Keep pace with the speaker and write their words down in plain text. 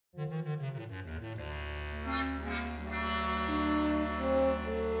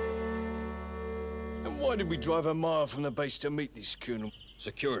And why did we drive a mile from the base to meet this Colonel?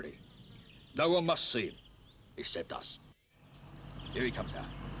 Security. No one must see him, except us. Here he comes now.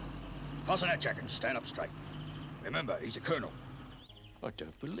 Fasten that jacket and stand up straight. Remember, he's a colonel. I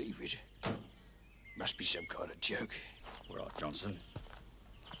don't believe it. Must be some kind of joke. All right, Johnson.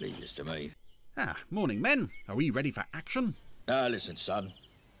 Leave this to me. Morning, men. Are we ready for action? Now, listen, son.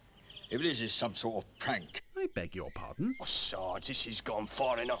 If this is some sort of prank... I beg your pardon? Oh, Sarge, this has gone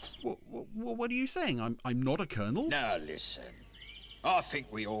far enough. What are you saying? I'm not a colonel? Now, listen. I think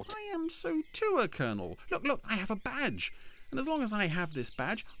we ought... I am so too a colonel. Look, I have a badge. And as long as I have this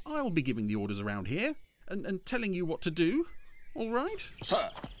badge, I'll be giving the orders around here and telling you what to do. All right? Sir!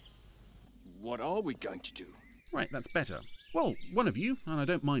 What are we going to do? Right, that's better. Well, one of you, and I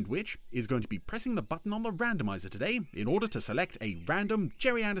don't mind which, is going to be pressing the button on the randomizer today in order to select a random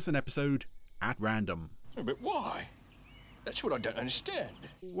Jerry Anderson episode at random. But why? That's what I don't understand.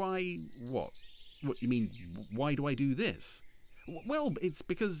 Why, what? What, you mean, why do I do this? Well, it's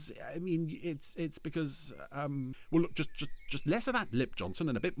because, it's because, well, look, just less of that lip, Johnson,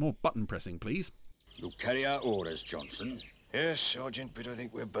 and a bit more button pressing, please. You'll carry out orders, Johnson. Yes, Sergeant, but I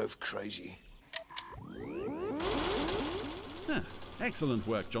think we're both crazy. Excellent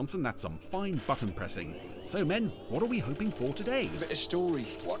work, Johnson. That's some fine button pressing. So, men, what are we hoping for today? A bit of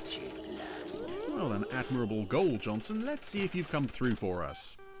story. Watch it, lad. Well, an admirable goal, Johnson. Let's see if you've come through for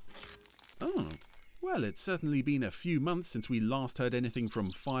us. Oh, well, it's certainly been a few months since we last heard anything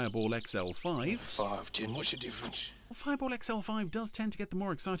from Fireball XL5. 5, Tim, what's the difference? Well, Fireball XL5 does tend to get the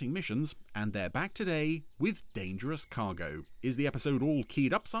more exciting missions, and they're back today with dangerous cargo. Is the episode all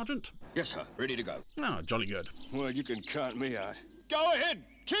keyed up, Sergeant? Yes, sir. Ready to go. Ah, jolly good. Well, you can count me out. Go ahead,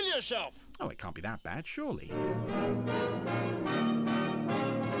 kill yourself! Oh, it can't be that bad, surely.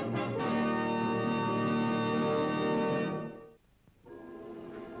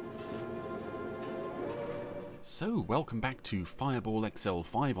 So, welcome back to Fireball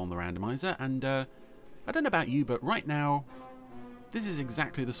XL5 on the randomizer, and I don't know about you, but right now, this is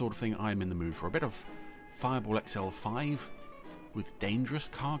exactly the sort of thing I'm in the mood for. A bit of Fireball XL5 with dangerous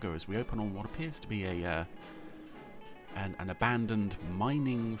cargo as we open on what appears to be an abandoned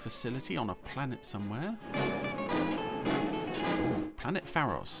mining facility on a planet somewhere. Oh, Planet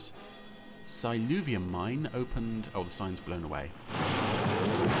Pharos. Siluvium mine opened... Oh, the sign's blown away.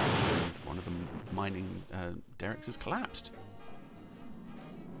 And one of the mining derricks has collapsed.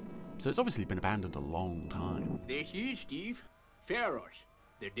 So it's obviously been abandoned a long time. This is, Steve. Pharos,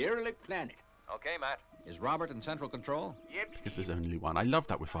 the derelict planet. Okay, Matt. Is Robert in central control? Yep. Because there's only one. I love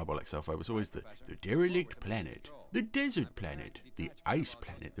that with Fireball XL5. It was always the derelict planet, the desert planet, the ice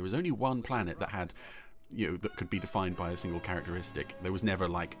planet. There was only one planet that had, that could be defined by a single characteristic. There was never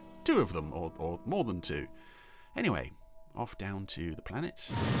like two of them or more than two. Anyway, off down to the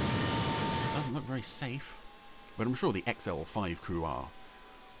planet. Doesn't look very safe, but I'm sure the XL5 crew are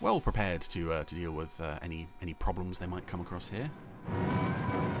well prepared to deal with any problems they might come across here.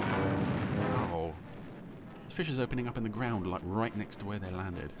 Oh, the fissures opening up in the ground, like right next to where they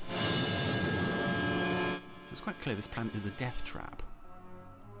landed. So it's quite clear this planet is a death trap,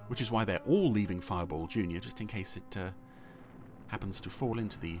 which is why they're all leaving Fireball Jr. just in case it happens to fall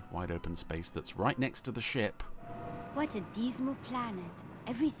into the wide open space that's right next to the ship. What a dismal planet.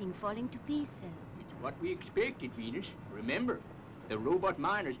 Everything falling to pieces. It's what we expected, Venus. Remember, the robot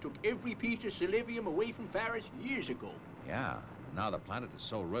miners took every piece of Siluvium away from Pharos years ago. Yeah. Now the planet is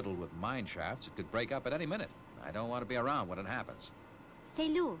so riddled with mine shafts it could break up at any minute. I don't want to be around when it happens. Say,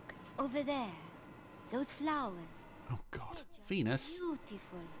 look, over there. Those flowers. Oh, God. Venus.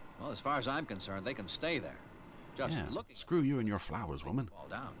 Beautiful. Well, as far as I'm concerned, they can stay there. Just Yeah, looking. screw you and your flowers, woman. Fall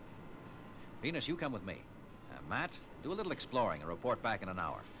down. Venus, you come with me. Matt, do a little exploring and report back in an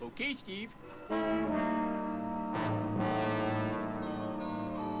hour. Okay, Steve.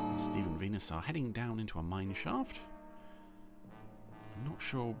 Steve and Venus are heading down into a mine shaft. I'm not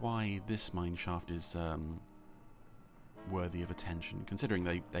sure why this mine shaft is worthy of attention,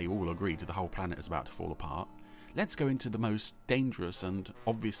 considering they all agreed the whole planet is about to fall apart. Let's go into the most dangerous and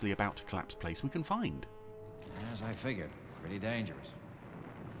obviously about to collapse place we can find. As I figured, pretty dangerous.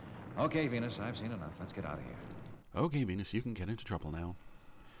 Okay, Venus, I've seen enough. Let's get out of here. Okay, Venus, you can get into trouble now.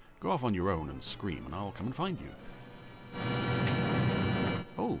 Go off on your own and scream, and I'll come and find you.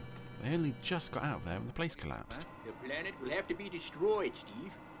 Oh, they only just got out of there when the place collapsed. The planet will have to be destroyed,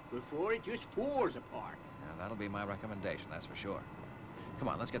 Steve, before it just falls apart. Yeah, that'll be my recommendation, that's for sure. Come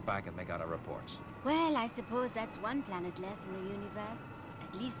on, let's get back and make out our reports. Well, I suppose that's one planet less in the universe.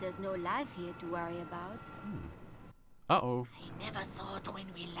 At least there's no life here to worry about. Uh-oh. I never thought when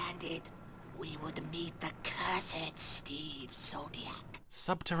we landed we would meet the cursed Steve Zodiac.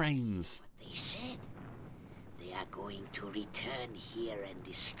 Subterrains. They said they are going to return here and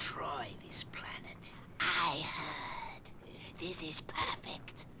destroy this planet. I heard. This is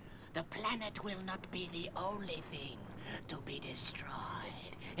perfect. The planet will not be the only thing to be destroyed.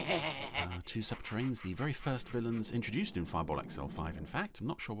 Two Subterrains, the very first villains introduced in Fireball XL5, in fact. I'm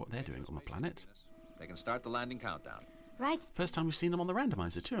not sure what they're doing on the planet. They can start the landing countdown. Right. First time we've seen them on the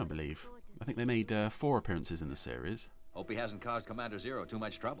Randomiser too, I believe. I think they made 4 appearances in the series. Hope he hasn't caused Commander Zero too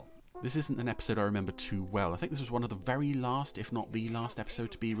much trouble. This isn't an episode I remember too well. I think this was one of the very last, if not the last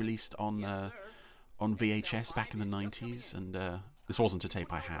episode to be released on VHS back in the 90s, and this wasn't a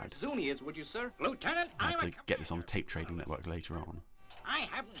tape I had. Zuni is, would you, sir? Lieutenant, I had to get this on the tape trading network later on. I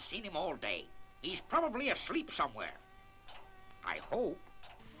haven't seen him all day. He's probably asleep somewhere. I hope.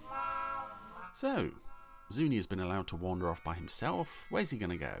 So, Zuni has been allowed to wander off by himself. Where's he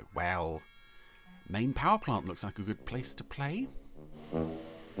going to go? Well, main power plant looks like a good place to play.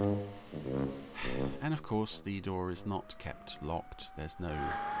 And of course, the door is not kept locked. There's no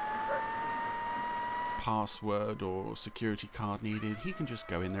password or security card needed. He can just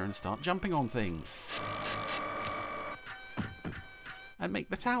go in there and start jumping on things. And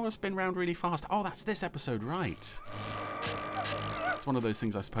make the tower spin round really fast. Oh, that's this episode, right. It's one of those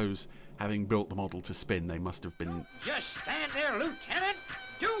things, I suppose, having built the model to spin, they must have been... Just stand there, Lieutenant!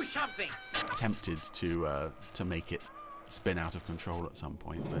 Do something! ...tempted to make it spin out of control at some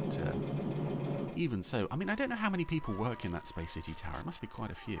point, but even so, I mean, I don't know how many people work in that Space City tower. It must be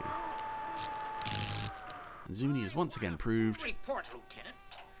quite a few. And Zuni has once again proved... Report, Lieutenant.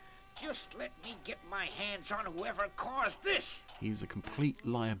 Just let me get my hands on whoever caused this. He's a complete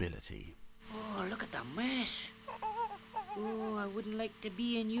liability. Oh, look at the mess. Oh, I wouldn't like to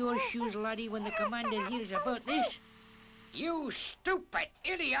be in your shoes, laddie, when the commander hears about this. You stupid,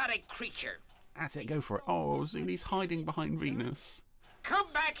 idiotic creature. That's it, go for it. Oh, Zuni's hiding behind Venus. Come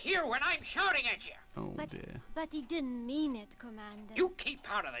back here when I'm shouting at you. Oh, dear. But he didn't mean it, Commander. You keep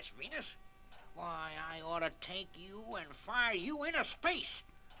out of this, Venus. Why, I ought to take you and fire you into space.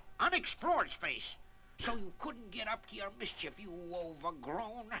 Unexplored space. So you couldn't get up to your mischief, you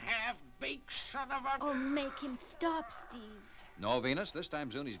overgrown, half-baked son of a... Oh, make him stop, Steve. No, Venus, this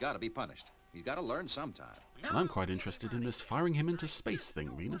time Zuni's got to be punished. He's got to learn sometime. No, And I'm quite interested in this firing him into space thing, I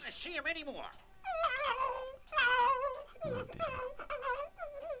don't Venus. want to see him anymore. Oh, dear.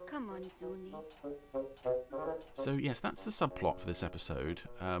 Come on, Zuni. So, yes, that's the subplot for this episode.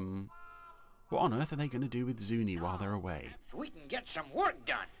 What on earth are they going to do with Zuni while they're away? So we can get some work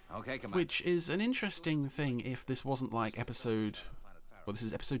done. Okay, come on. Which is an interesting thing if this wasn't like episode... Well, this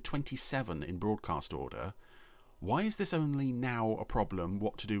is episode 27 in broadcast order. Why is this only now a problem,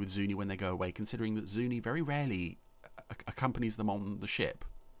 what to do with Zuni when they go away, considering that Zuni very rarely accompanies them on the ship?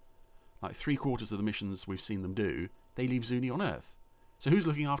 Like 3/4 of the missions we've seen them do, they leave Zuni on Earth. So who's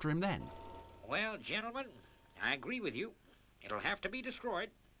looking after him then? Well, gentlemen, I agree with you. It'll have to be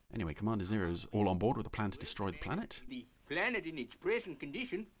destroyed. Anyway, Commander Zero's all on board with a plan to destroy the planet. The planet in its present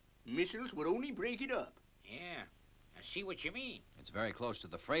condition, missiles would only break it up. Yeah, I see what you mean. It's very close to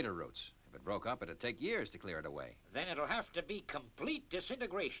the freighter routes. If it broke up, it'd take years to clear it away. Then it'll have to be complete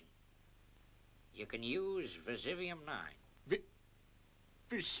disintegration. You can use Visivium-9.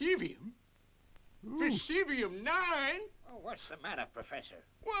 Visivium? Visivium-9? Oh, what's the matter, Professor?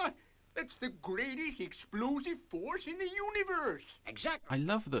 What? That's the greatest explosive force in the universe. Exactly. I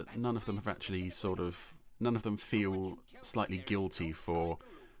love that none of them have actually none of them feel slightly guilty for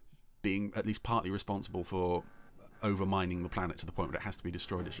being at least partly responsible for overmining the planet to the point where it has to be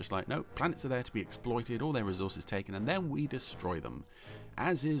destroyed. It's just like, no, planets are there to be exploited, all their resources taken, and then we destroy them,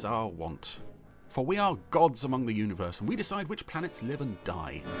 as is our wont. For we are gods among the universe, and we decide which planets live and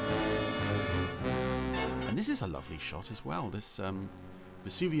die. And this is a lovely shot as well, this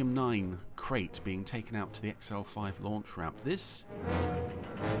Vesuvium-9 crate being taken out to the XL5 launch ramp. This...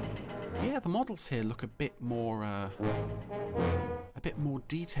 Yeah, the models here look a bit more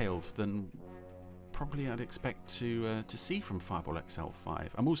detailed than probably I'd expect to see from Fireball XL5.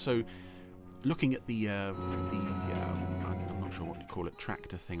 I'm also looking at the I'm not sure what you call it,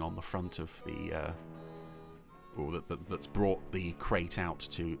 tractor thing on the front of the that's brought the crate out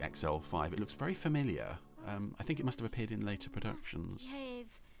to XL5. It looks very familiar. I think it must have appeared in later productions. Behave.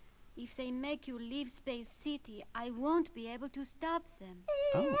 If they make you leave Space City, I won't be able to stop them.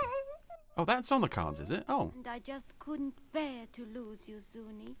 Oh. Oh, that's on the cards, is it? Oh. And I just couldn't bear to lose you,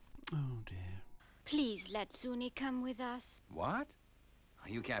 Zuni. Oh, dear. Please let Zuni come with us. What?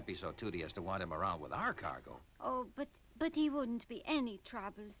 You can't be so tooty as to want him around with our cargo. Oh, but he wouldn't be any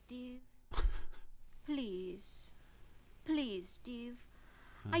trouble, Steve. Please. Please, Steve.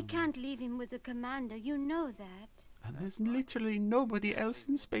 I can't leave him with the commander, you know that. And there's literally nobody else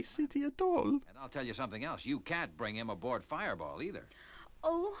in Space City at all. And I'll tell you something else. You can't bring him aboard Fireball either.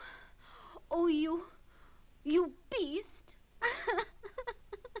 Oh, you beast!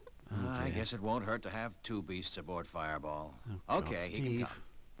 I guess it won't hurt to have two beasts aboard Fireball. Oh, okay, God, he can Steve. come.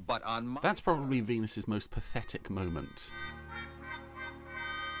 But on my... That's probably Venus's most pathetic moment.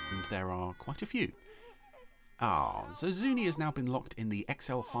 And there are quite a few. Ah, so Zuni has now been locked in the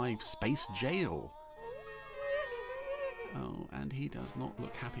XL5 space jail. Oh, and he does not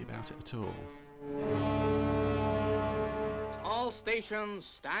look happy about it at all. All stations,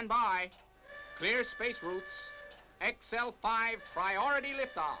 stand by. Clear space routes. XL5 priority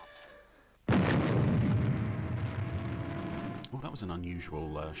liftoff. Oh, that was an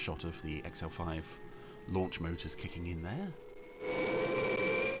unusual shot of the XL5 launch motors kicking in there.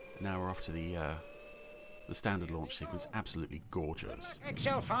 Now we're off to the standard launch sequence. Absolutely gorgeous.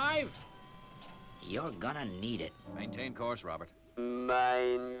 XL5, you're gonna need it. Maintain course, Robert. Can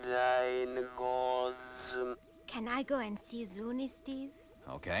I go and see Zuni, Steve?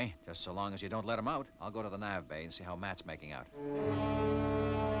 Okay, just so long as you don't let him out. I'll go to the nav bay and see how Matt's making out.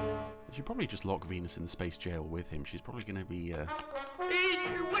 I should probably just lock Venus in the space jail with him. She's probably going to be Hey,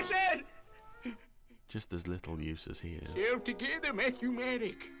 what's that? just as little use as he is. Get together, Matthew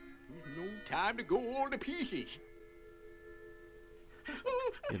Matic. No time to go all to pieces.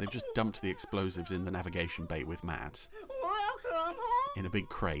 Yeah, they've just dumped the explosives in the navigation bay with Matt Welcome. in a big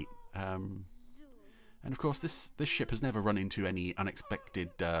crate. And of course, this ship has never run into any unexpected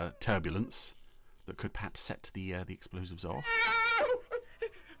turbulence that could perhaps set the explosives off.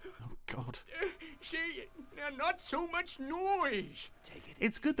 Oh God! Say, now not so much noise. Take it.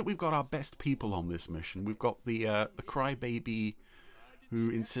 It's good that we've got our best people on this mission. We've got the crybaby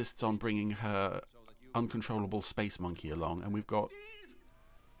who insists on bringing her uncontrollable space monkey along, and we've got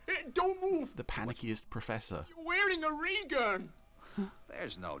Don't move. the panickiest professor. You're wearing a ray gun.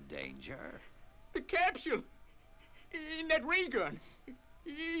 There's no danger. The capsule in that ray gun,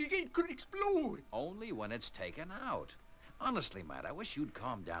 it could explode. Only when it's taken out. Honestly, Matt, I wish you'd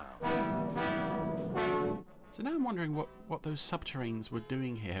calm down. So now I'm wondering what those subterranes were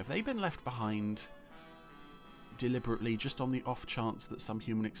doing here. Have they been left behind deliberately, just on the off chance that some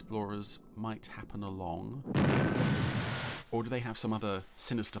human explorers might happen along? Or do they have some other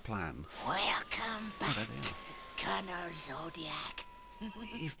sinister plan? Welcome back, there they are. Colonel Zodiac.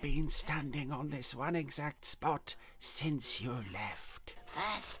 We've been standing on this one exact spot since you left.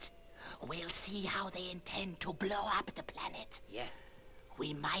 First, we'll see how they intend to blow up the planet. Yes.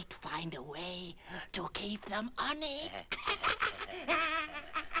 We might find a way to keep them on it.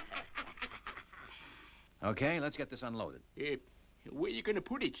 Okay, let's get this unloaded. Where you gonna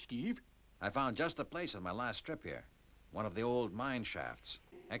put it, Steve? I found just the place on my last trip here. One of the old mine shafts.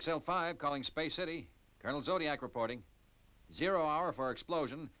 XL5 calling Space City. Colonel Zodiac reporting. 0 hour for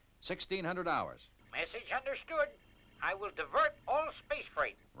explosion, 1600 hours. Message understood. I will divert all space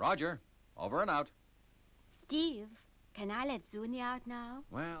freight. Roger. Over and out. Steve, can I let Zuni out now?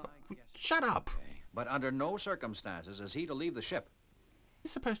 Well, I guess... Shut up! Okay. But under no circumstances is he to leave the ship.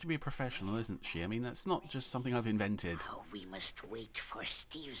 She's supposed to be a professional, isn't she? I mean, that's not just something I've invented. Oh, we must wait for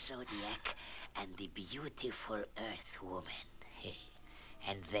Steve Zodiac and the beautiful Earth woman.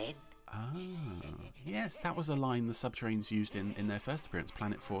 And then... Ah, yes, that was a line the Subterranes used in their first appearance,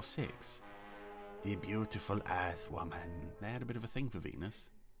 Planet 4-6. The beautiful Earth woman. They had a bit of a thing for Venus.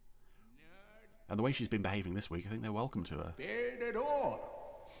 And the way she's been behaving this week, I think they're welcome to her. Bad at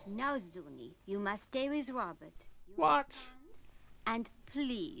all. Now, Zuni, you must stay with Robert. What? And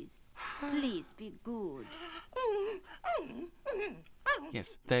please, please be good.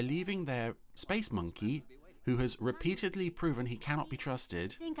 Yes, they're leaving their space monkey, who has repeatedly proven he cannot be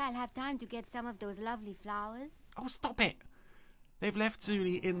trusted. Think I'll have time to get some of those lovely flowers? Oh, stop it! They've left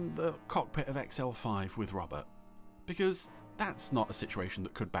Zuni in the cockpit of XL5 with Robert. Because that's not a situation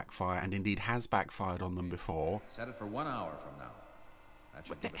that could backfire, and indeed has backfired on them before. Set it for 1 hour from now. That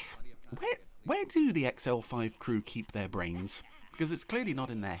should give us plenty of time. Where do the XL5 crew keep their brains? Because it's clearly not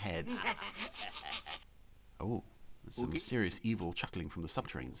in their heads. Oh, there's some serious evil chuckling from the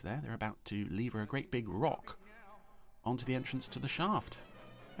Subterranes there. They're about to lever a great big rock onto the entrance to the shaft.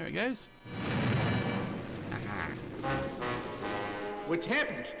 There it goes. What's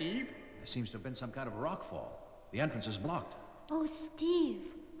happened, Steve? There seems to have been some kind of rockfall. The entrance is blocked. Oh, Steve,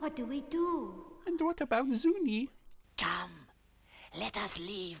 what do we do? And what about Zuni? Come, let us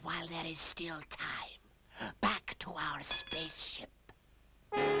leave while there is still time. Back to our spaceship.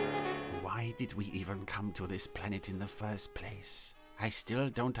 Why did we even come to this planet in the first place? I still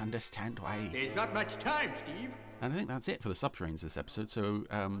don't understand why. There's not much time, Steve. And I think that's it for the Subterrains this episode. So,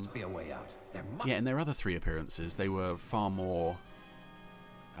 Must be a way out. yeah, in their other 3 appearances, they were far more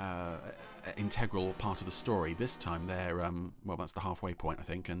integral part of the story. This time, they're well, that's the halfway point, I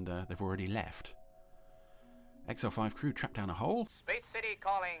think, and they've already left. XL5 crew trapped down a hole. Space City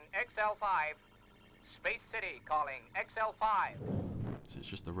calling XL5. Space City calling XL5. So it's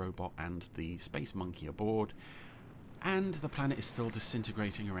just the robot and the space monkey aboard, and the planet is still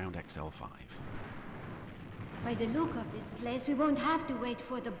disintegrating around XL5. By the look of this place, we won't have to wait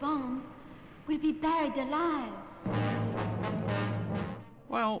for the bomb. We'll be buried alive.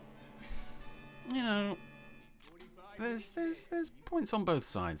 Well, you know, there's points on both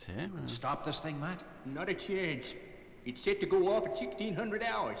sides here. Stop this thing, Matt? Not a chance. It's set to go off at 1600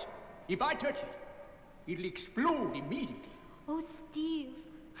 hours. If I touch it, it'll explode immediately. Oh, Steve,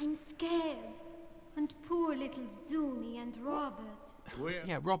 I'm scared. And poor little Zuni and Robert. Well,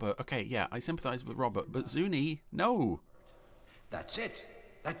 Yeah, Robert, okay, yeah, I sympathise with Robert, but Zuni, no. That's it.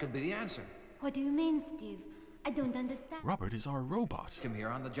 That could be the answer. What do you mean, Steve? I don't understand. Robert is our robot. Jim here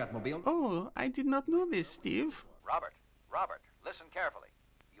on the jetmobile. Oh, I did not know this, Steve. Robert, listen carefully.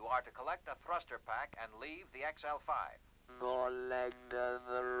 You are to collect a thruster pack and leave the XL5. Collect the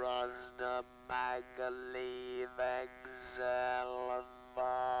thruster pack and leave XL5.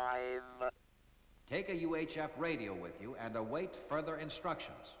 Take a UHF radio with you and await further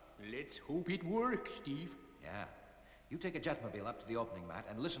instructions. let's hope it works, Steve. Yeah. You take a jetmobile up to the opening, Matt,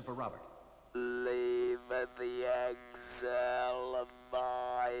 and listen for Robert. Leave the XL5.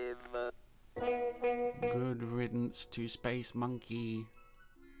 Good riddance to Space Monkey.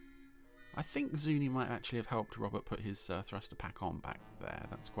 I think Zuni might actually have helped Robert put his thruster pack on back there.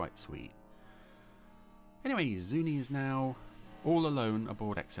 That's quite sweet. Anyway, Zuni is now all alone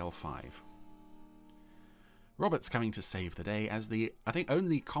aboard XL5. Robert's coming to save the day as the, I think,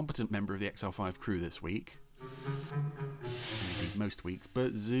 only competent member of the XL5 crew this week. Indeed, most weeks,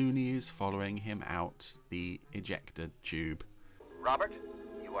 but Zuni is following him out the ejector tube. Robert,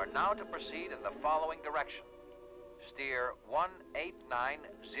 you are now to proceed in the following direction. Steer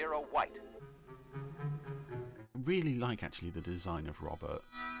 1890 white. I really like, actually, the design of Robert.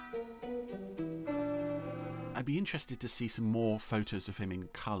 I'd be interested to see some more photos of him in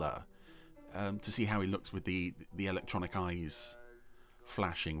colour, to see how he looks with the electronic eyes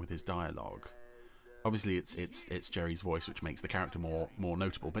flashing with his dialogue. Obviously, it's Jerry's voice which makes the character more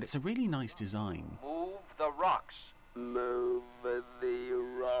notable, but it's a really nice design. Move the rocks. Move the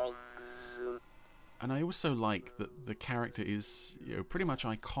rocks. And I also like that the character is, you know, pretty much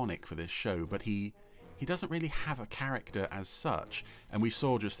iconic for this show, but he doesn't really have a character as such. And we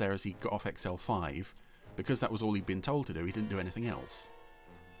saw just there as he got off XL5, because that was all he'd been told to do, he didn't do anything else.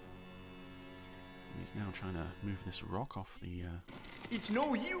 He's now trying to move this rock off the... It's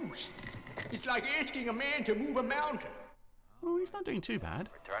no use. It's like asking a man to move a mountain. Oh, he's not doing too bad.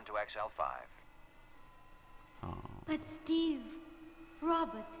 Return to XL5. Oh. But Steve,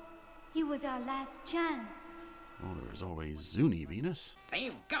 Robert, he was our last chance. Well, there is always Zuni, Venus.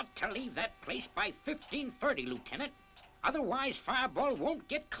 They've got to leave that place by 15:30, Lieutenant. Otherwise, Fireball won't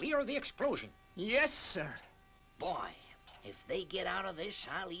get clear of the explosion. Yes, sir. Boy, if they get out of this,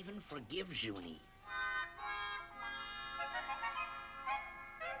 I'll even forgive Zuni.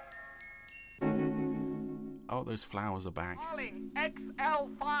 Oh, those flowers are back. Calling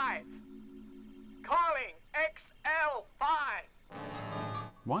XL5. Calling XL5.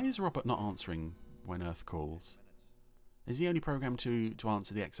 Why is Robert not answering when Earth calls? Is he only programmed to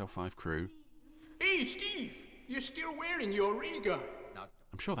answer the XL5 crew? Hey, Steve, you're still wearing your ray gun.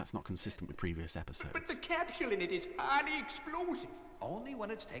 I'm sure that's not consistent with previous episodes. But the capsule in it is highly explosive. Only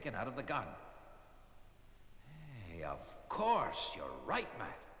when it's taken out of the gun. Hey, of course, you're right,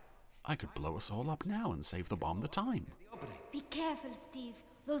 Matt. I could blow us all up now and save the bomb the time. Be careful, Steve.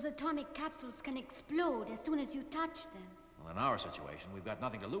 Those atomic capsules can explode as soon as you touch them. Well, in our situation, we've got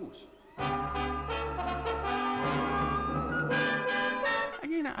nothing to lose.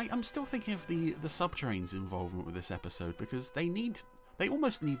 Again, I'm still thinking of the Subterrain's involvement with this episode, because they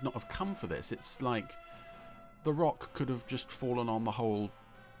almost need not have come for this. It's like the rock could have just fallen on the hole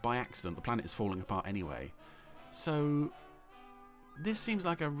by accident. The planet is falling apart anyway. So this seems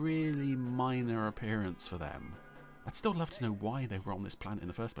like a really minor appearance for them. I'd still love to know why they were on this planet in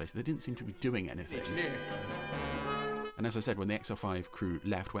the first place. They didn't seem to be doing anything. And as I said, when the XL5 crew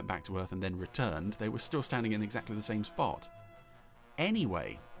left, went back to Earth and then returned, they were still standing in exactly the same spot.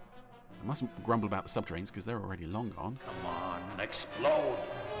 Anyway, I mustn't grumble about the Subterrains because they're already long gone. Come on, explode!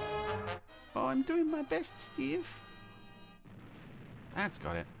 Oh, I'm doing my best, Steve. That's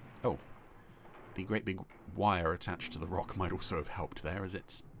got it. Oh, the great big wire attached to the rock might also have helped there, as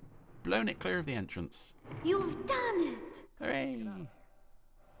it's blown it clear of the entrance. You've done it! Hooray!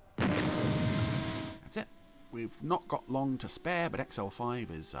 That's it. We've not got long to spare, but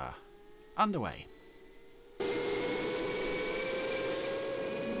XL5 is underway.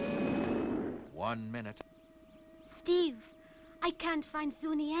 1 minute. Steve, I can't find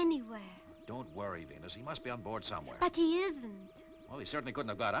Zuni anywhere. Don't worry, Venus. He must be on board somewhere. But he isn't. Well, he certainly couldn't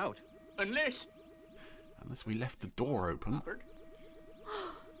have got out. Unless... Unless we left the door open.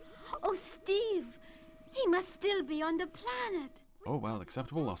 Oh, Steve! He must still be on the planet. Oh, well,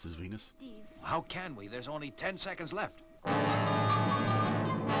 acceptable losses, Venus. Steve. How can we? There's only 10 seconds left.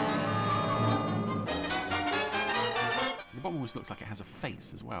 The bomb almost looks like it has a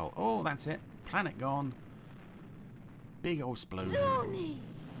face as well. Oh, that's it. Planet gone. Big old explosion. Zuni!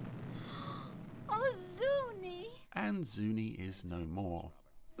 Oh, Zuni! And Zuni is no more.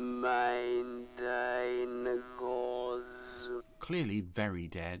 Mein Dinosaurs. Clearly very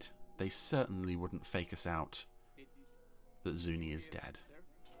dead. They certainly wouldn't fake us out that Zuni is dead.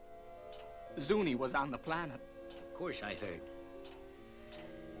 Zuni was on the planet. Of course I heard.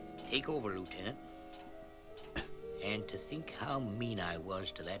 Take over, Lieutenant. And to think how mean I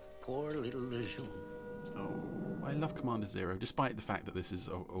was to that poor little Zuni. Oh, I love Commander Zero, despite the fact that this is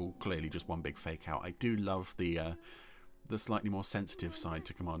clearly just one big fake out. I do love the slightly more sensitive side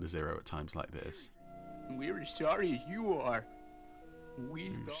to Commander Zero at times like this. We're as sorry as you are.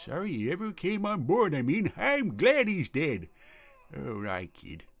 Sorry you ever came on board, I mean. I'm glad he's dead. All right,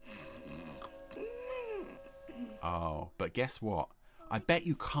 kid. Oh, but guess what? I bet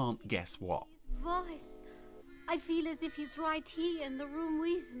you can't guess what. His voice. I feel as if he's right here in the room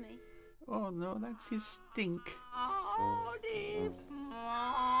with me. Oh no, that's his stink. Oh, dear.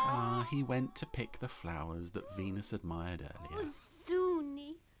 Ah, he went to pick the flowers that Venus admired earlier. Oh,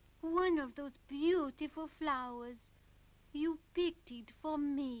 Zuni, one of those beautiful flowers. You picked it for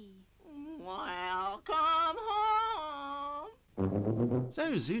me. Welcome home.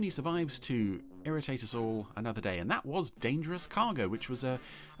 So Zuni survives to irritate us all another day, and that was Dangerous Cargo, which was a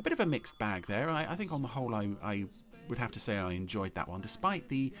bit of a mixed bag there. I think on the whole I would have to say I enjoyed that one, despite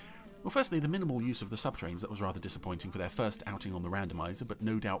the, well, firstly, the minimal use of the subterranes. That was rather disappointing for their first outing on the randomizer, but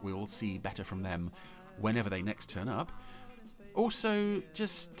no doubt we'll see better from them whenever they next turn up. Also,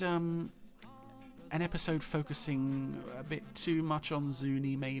 just an episode focusing a bit too much on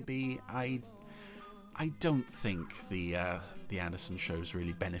Zuni, maybe. I don't think the Anderson shows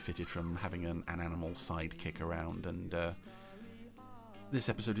really benefited from having an animal sidekick around, and this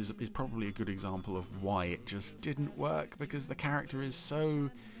episode is probably a good example of why it just didn't work, because the character is so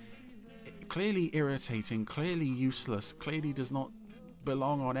clearly irritating, clearly useless, clearly does not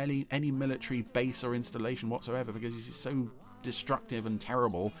belong on any military base or installation whatsoever, because he's so destructive and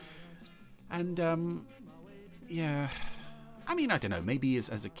terrible. And yeah, I mean, I don't know, maybe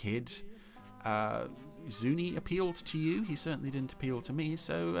as a kid Zuni appealed to you. He certainly didn't appeal to me,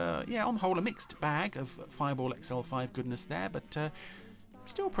 so yeah, on the whole a mixed bag of Fireball XL5 goodness there, but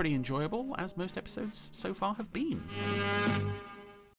still pretty enjoyable, as most episodes so far have been.